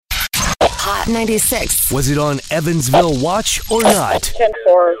Hot 96. Was it on Evansville Watch or not?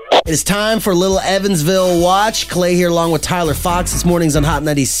 10-4. It is time for Little Evansville Watch. Clay here along with Tyler Fox. This morning's on Hot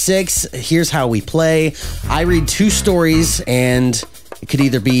 96. Here's how we play. I read two stories, and it could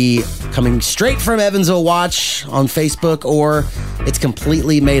either be coming straight from Evansville Watch on Facebook, or it's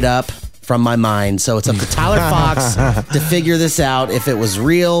completely made up from my mind. So it's up to Tyler Fox to figure this out, if it was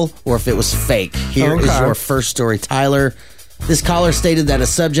real or if it was fake. Here is your first story, Tyler. This caller stated that a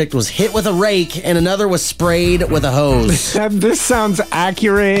subject was hit with a rake and another was sprayed with a hose. This sounds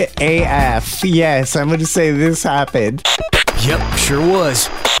accurate AF. Yes, I'm going to say this happened. Yep, sure was.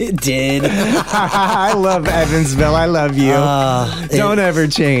 It did. I love Evansville. I love you. Don't ever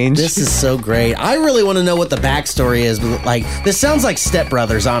change. This is so great. I really want to know what the backstory is. Like, this sounds like Step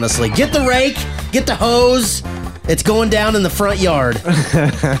Brothers, honestly. Get the rake, get the hose. It's going down in the front yard.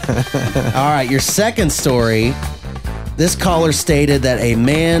 All right, your second story. This caller stated that a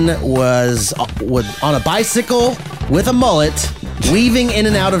man was on a bicycle with a mullet, weaving in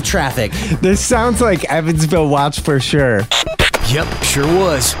and out of traffic. This sounds like Evansville Watch for sure. Yep, sure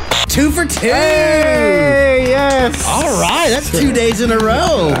was. 2 for 2. Hey, yes. All right, that's 2 days in a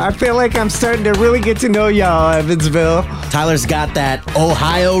row. I feel like I'm starting to really get to know y'all, Evansville. Tyler's got that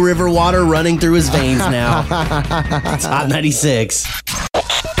Ohio River water running through his veins now. It's Hot 96.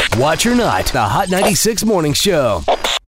 Watch or not, the Hot 96 Morning Show.